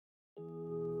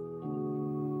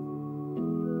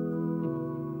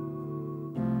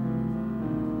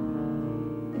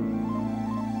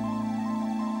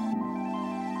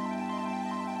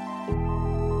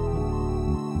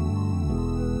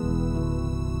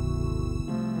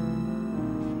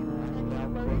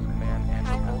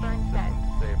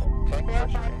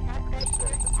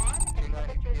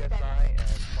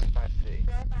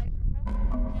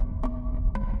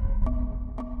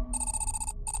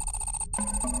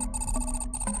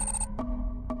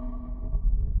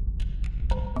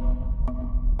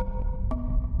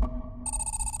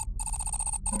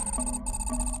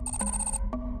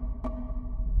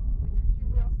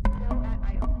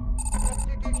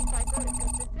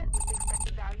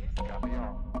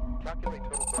Calculate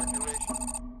total burn duration.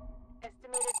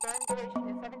 Estimated burn duration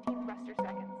is 17 thruster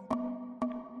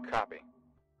seconds. Copy.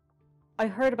 I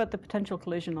heard about the potential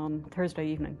collision on Thursday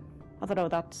evening. I thought, oh,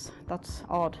 that's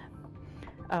odd.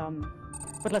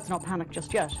 But let's not panic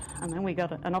just yet. And then we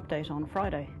got an update on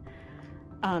Friday,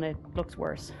 and it looks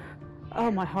worse.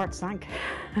 Oh, my heart sank.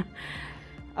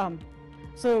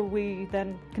 So we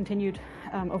then continued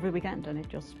over the weekend, and it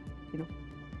just,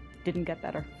 didn't get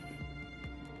better.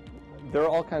 There are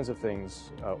all kinds of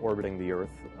things orbiting the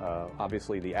Earth.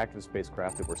 Obviously, the active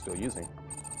spacecraft that we're still using,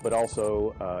 but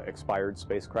also expired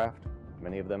spacecraft,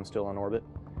 many of them still on orbit.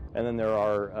 And then there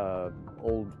are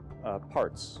old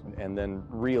parts, and then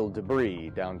real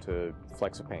debris down to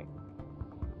flecks of paint.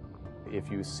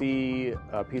 If you see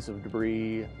a piece of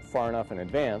debris far enough in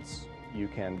advance, you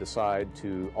can decide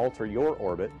to alter your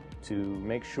orbit to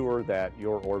make sure that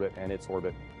your orbit and its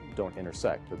orbit don't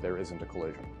intersect, that there isn't a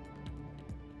collision.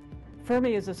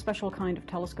 Fermi is a special kind of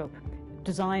telescope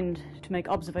designed to make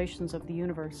observations of the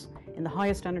universe in the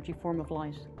highest energy form of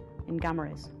light, in gamma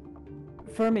rays.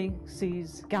 Fermi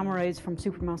sees gamma rays from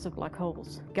supermassive black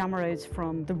holes, gamma rays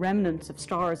from the remnants of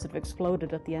stars that have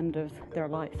exploded at the end of their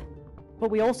life.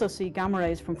 But we also see gamma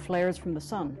rays from flares from the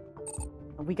sun.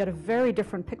 We get a very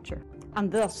different picture,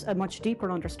 and thus a much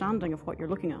deeper understanding of what you're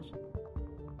looking at.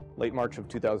 Late March of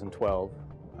 2012,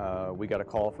 we got a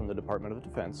call from the Department of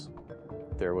Defense.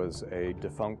 There was a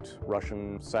defunct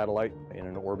Russian satellite in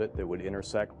an orbit that would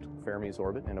intersect Fermi's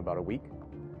orbit in about a week.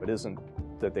 It isn't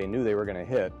that they knew they were going to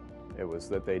hit, it was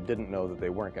that they didn't know that they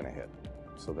weren't going to hit.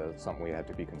 So that's something we had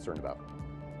to be concerned about.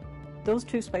 Those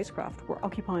two spacecraft were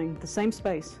occupying the same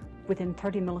space within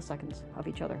 30 milliseconds of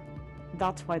each other.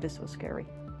 That's why this was scary.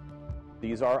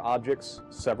 These are objects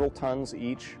several tons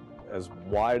each, as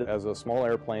wide as a small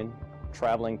airplane,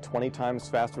 traveling 20 times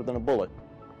faster than a bullet.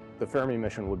 The Fermi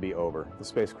mission would be over. The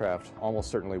spacecraft almost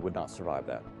certainly would not survive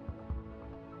that.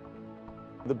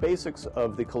 The basics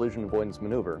of the collision avoidance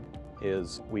maneuver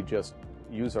is we just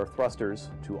use our thrusters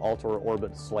to alter our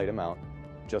orbit a slight amount,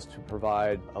 just to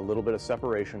provide a little bit of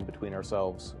separation between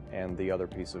ourselves and the other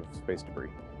piece of space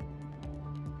debris.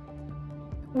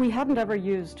 We hadn't ever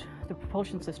used the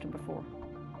propulsion system before,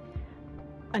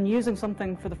 and using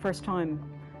something for the first time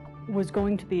was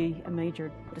going to be a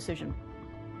major decision.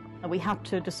 We had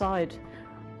to decide,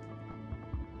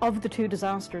 of the two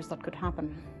disasters that could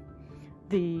happen,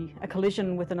 a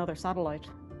collision with another satellite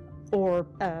or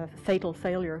a fatal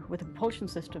failure with a propulsion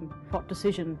system, what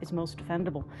decision is most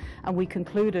defendable? And we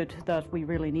concluded that we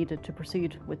really needed to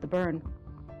proceed with the burn.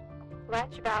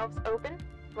 Latch valves open,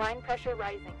 line pressure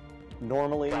rising.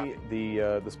 Normally,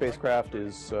 the spacecraft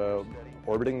is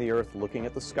orbiting the Earth, looking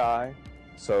at the sky.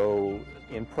 So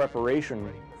in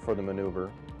preparation for the maneuver,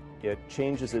 it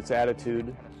changes its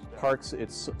attitude, parks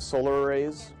its solar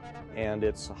arrays and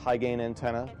its high-gain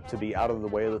antenna to be out of the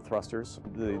way of the thrusters.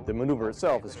 The maneuver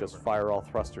itself is just fire all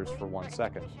thrusters for 1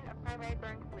 second.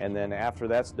 And then after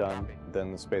that's done,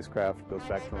 then the spacecraft goes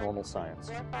back to normal science.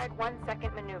 Verified 1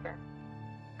 second maneuver.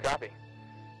 Copy.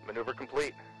 Maneuver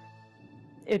complete.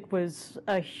 It was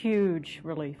a huge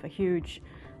relief, a huge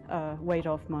weight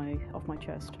off my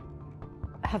chest.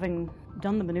 Having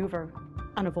done the maneuver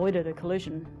and avoided a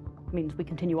collision means we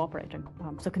continue operating.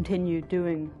 So continue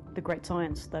doing the great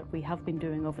science that we have been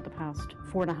doing over the past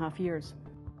 4.5 years.